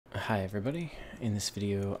Hi everybody, in this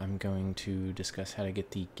video I'm going to discuss how to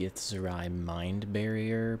get the Githzerai Mind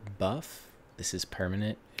Barier buff. This is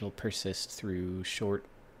permanent, it'll persist through short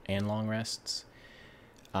and long rests.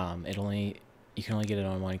 You can only get it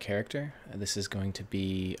on one character. This is going to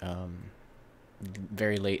be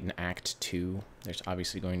very late in Act 2. There's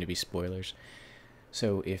obviously going to be spoilers.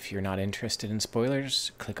 So if you're not interested in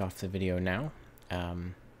spoilers, click off the video now.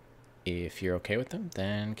 If you're okay with them,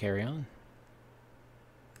 then carry on.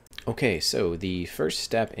 Okay, so the first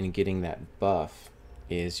step in getting that buff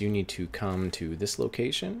is you need to come to this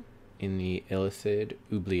location in the Illithid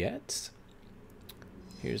Oubliettes.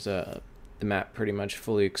 Here's the map pretty much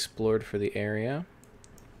fully explored for the area.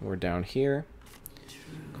 We're down here.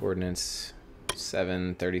 Coordinates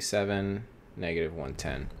 737, negative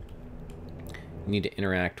 110. You need to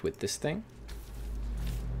interact with this thing.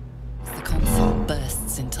 The console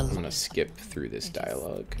bursts into life. I'm going to skip through this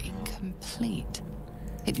dialogue. Incomplete.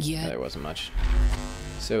 There wasn't much.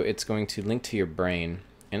 So it's going to link to your brain,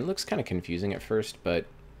 and it looks kind of confusing at first, but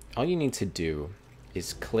all you need to do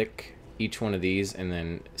is click each one of these and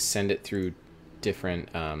then send it through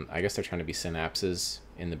different, I guess they're trying to be synapses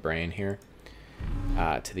in the brain here,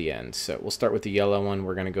 to the end. So we'll start with the yellow one.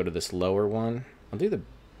 We're going to go to this lower one. I'll do the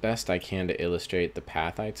best I can to illustrate the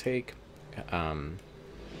path I take,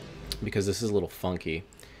 because this is a little funky.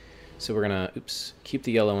 So we're going to, keep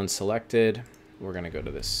the yellow one selected. We're going to go to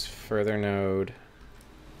this further node,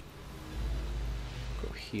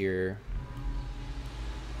 go here,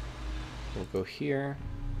 we'll go here,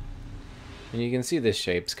 and you can see the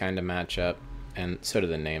shapes kind of match up, and so do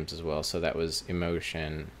the names as well. So that was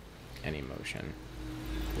emotion and emotion.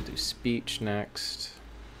 We'll do speech next,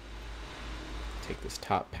 take this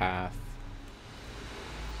top path,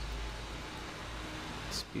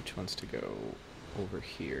 speech wants to go over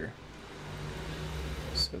here.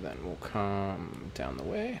 So then we'll come down the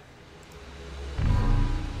way,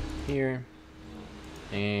 here,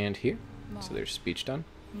 and here. So there's speech done.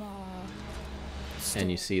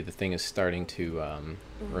 And you see the thing is starting to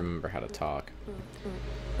remember how to talk.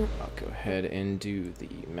 I'll go ahead and do the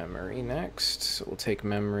memory next. So we'll take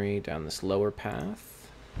memory down this lower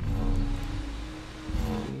path.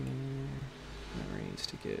 Memory needs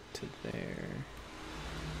to get to there.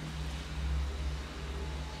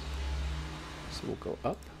 So we'll go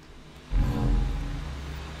up,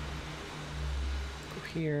 go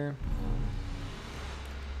here,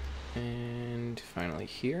 and finally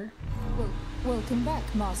here. Welcome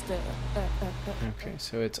back, Master. Okay,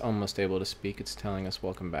 so it's almost able to speak. It's telling us,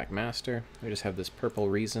 welcome back, Master. We just have this purple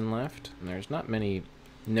reason left, and there's not many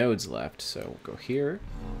nodes left, so we'll go here,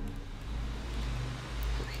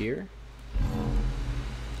 go here,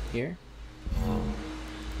 here,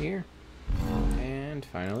 here, and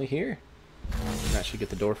finally here. That should get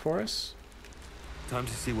the door for us. Time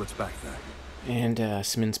to see what's back there. And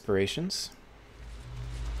some inspirations.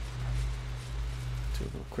 Do a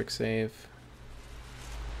little quick save.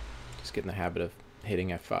 Just get in the habit of hitting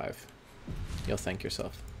F5. You'll thank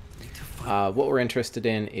yourself. What we're interested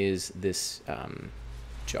in is this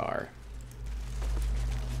jar.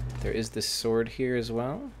 There is this sword here as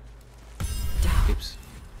well. Down. Oops.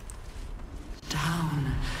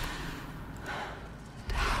 Down.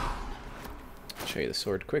 Show you the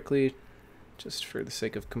sword quickly, just for the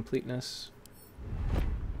sake of completeness.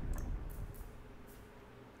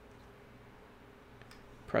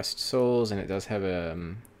 Pressed souls, and it does have a,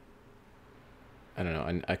 I don't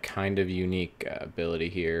know, a kind of unique ability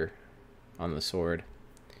here on the sword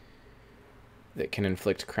that can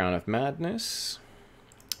inflict Crown of Madness.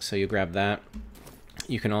 So you grab that.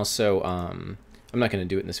 You can also, I'm not going to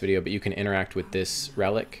do it in this video, but you can interact with this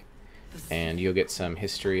relic, and you'll get some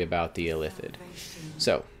history about the Illithid.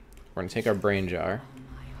 So, we're going to take our brain jar.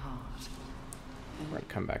 We're going to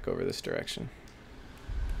come back over this direction.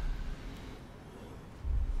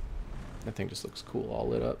 That thing just looks cool, all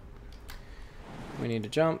lit up. We need to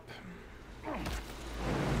jump.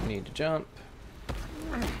 We need to jump.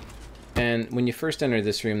 And when you first enter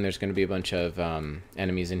this room, there's going to be a bunch of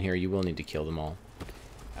enemies in here. You will need to kill them all.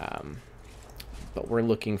 But we're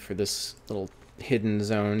looking for this little hidden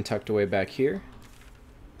zone tucked away back here.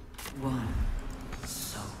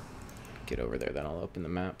 Get over there, then I'll open the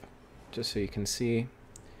map just so you can see.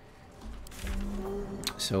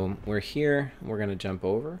 So we're here, we're gonna jump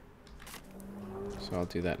over. So I'll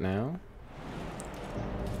do that now.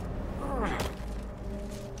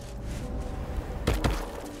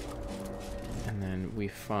 And then we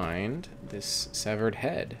find this severed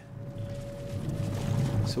head.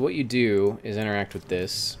 So what you do is interact with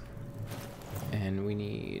this. And we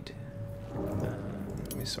need,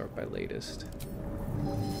 let me sort by latest.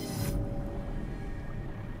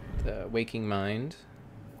 the waking mind.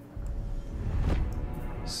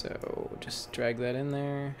 So just drag that in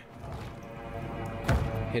there.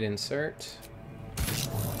 Hit insert.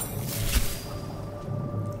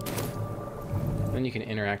 Then you can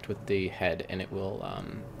interact with the head and it will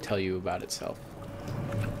tell you about itself.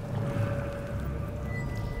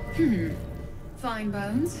 Fine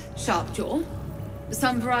bones, sharp jaw,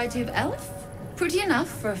 some variety of elf. Pretty enough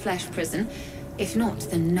for a flesh prison, if not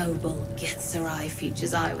the noble Githzerai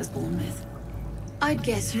features I was born with. I'd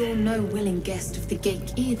guess you're no willing guest of the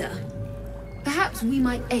gate either. Perhaps we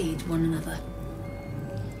might aid one another.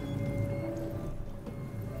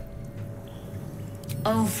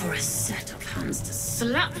 Oh, for a set of hands to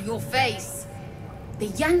slap your face! The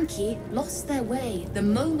Yankee lost their way the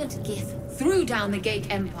moment Gith threw down the Gate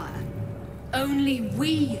Empire. Only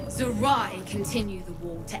we, Zerai, continue the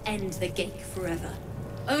war to end the Gate forever.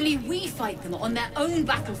 Only we fight them on their own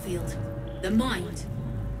battlefield, the Mind.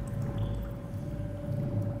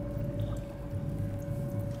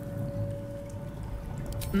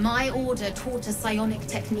 My order taught a psionic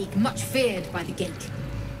technique much feared by the Gate.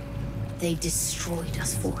 They destroyed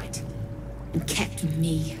us for it, and kept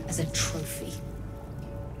me as a trophy.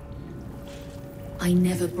 I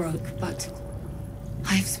never broke, but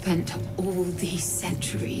I've spent all these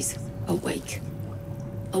centuries awake,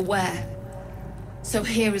 aware. So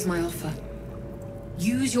here is my offer.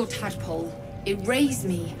 Use your tadpole, erase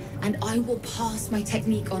me, and I will pass my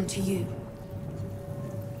technique on to you.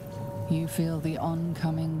 You feel the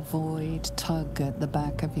oncoming void tug at the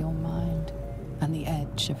back of your mind and the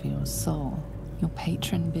edge of your soul. Your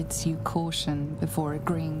patron bids you caution before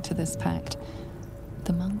agreeing to this pact.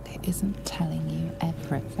 The monk isn't telling you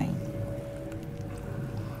everything.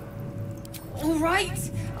 All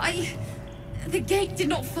right, the Gate did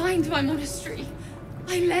not find my monastery.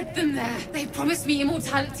 I led them there. They promised me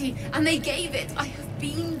immortality, and they gave it. I have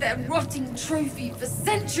been their rotting trophy for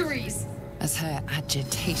centuries. As her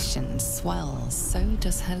agitation swells, so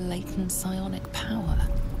does her latent psionic power.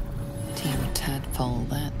 To your tadpole,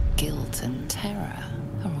 that guilt and terror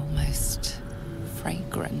are almost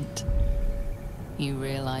fragrant. You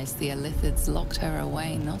realize the Illithids locked her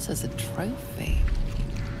away not as a trophy,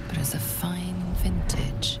 but as a fine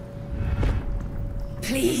vintage.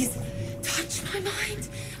 Please, touch my mind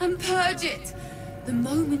and purge it. The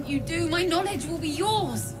moment you do, my knowledge will be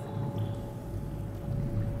yours.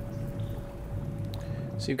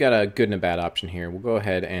 So you've got a good and a bad option here. We'll go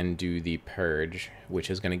ahead and do the purge,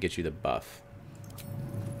 which is going to get you the buff.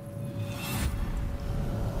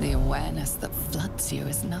 The awareness that floods you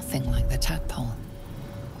is nothing like the tadpole.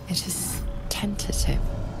 It is tentative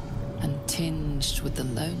and tinged with the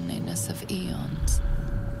loneliness of eons.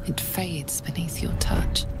 It fades beneath your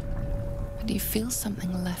touch, and you feel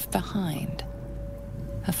something left behind.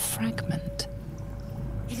 A fragment.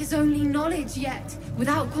 It is only knowledge yet,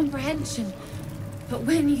 without comprehension. But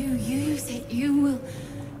when you use it, you will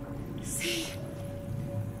see.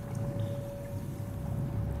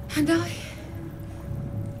 And I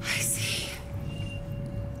see.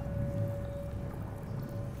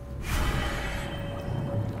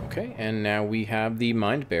 Okay, and now we have the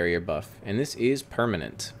Mind Barrier buff, and this is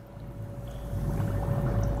permanent.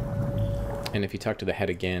 And if you talk to the head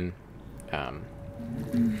again,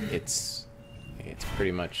 it's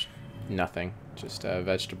pretty much nothing, just a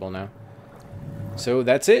vegetable now. So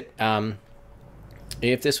that's it.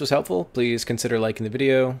 If this was helpful, please consider liking the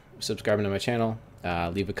video, subscribing to my channel,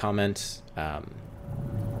 leave a comment.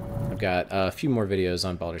 I've got a few more videos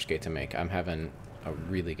on Baldur's Gate to make. I'm having a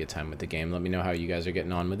really good time with the game. Let me know how you guys are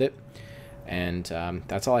getting on with it. And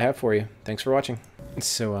that's all I have for you. Thanks for watching.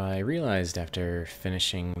 So I realized after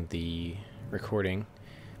finishing the recording,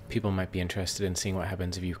 people might be interested in seeing what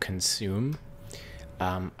happens if you consume.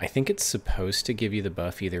 I think it's supposed to give you the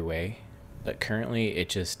buff either way. But currently, it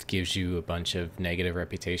just gives you a bunch of negative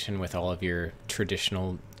reputation with all of your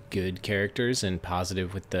traditional good characters and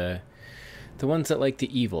positive with the ones that like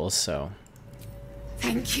the evil, so...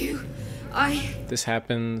 Thank you. This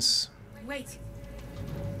happens... Wait.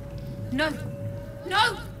 No.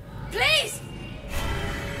 No! Please!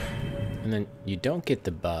 And then you don't get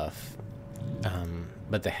the buff,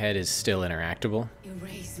 but the head is still interactable.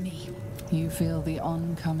 Erase me. You feel the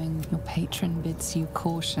oncoming. Your patron bids you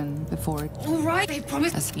caution before it... All right, they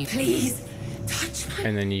promised. As you... Please, touch my...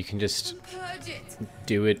 And then you can just Purge it.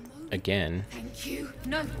 do it again, Thank you.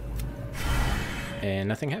 No. and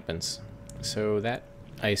nothing happens. So that,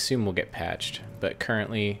 I assume, will get patched. But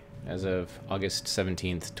currently, as of August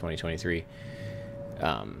 17th, 2023,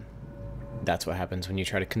 that's what happens when you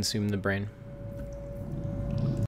try to consume the brain.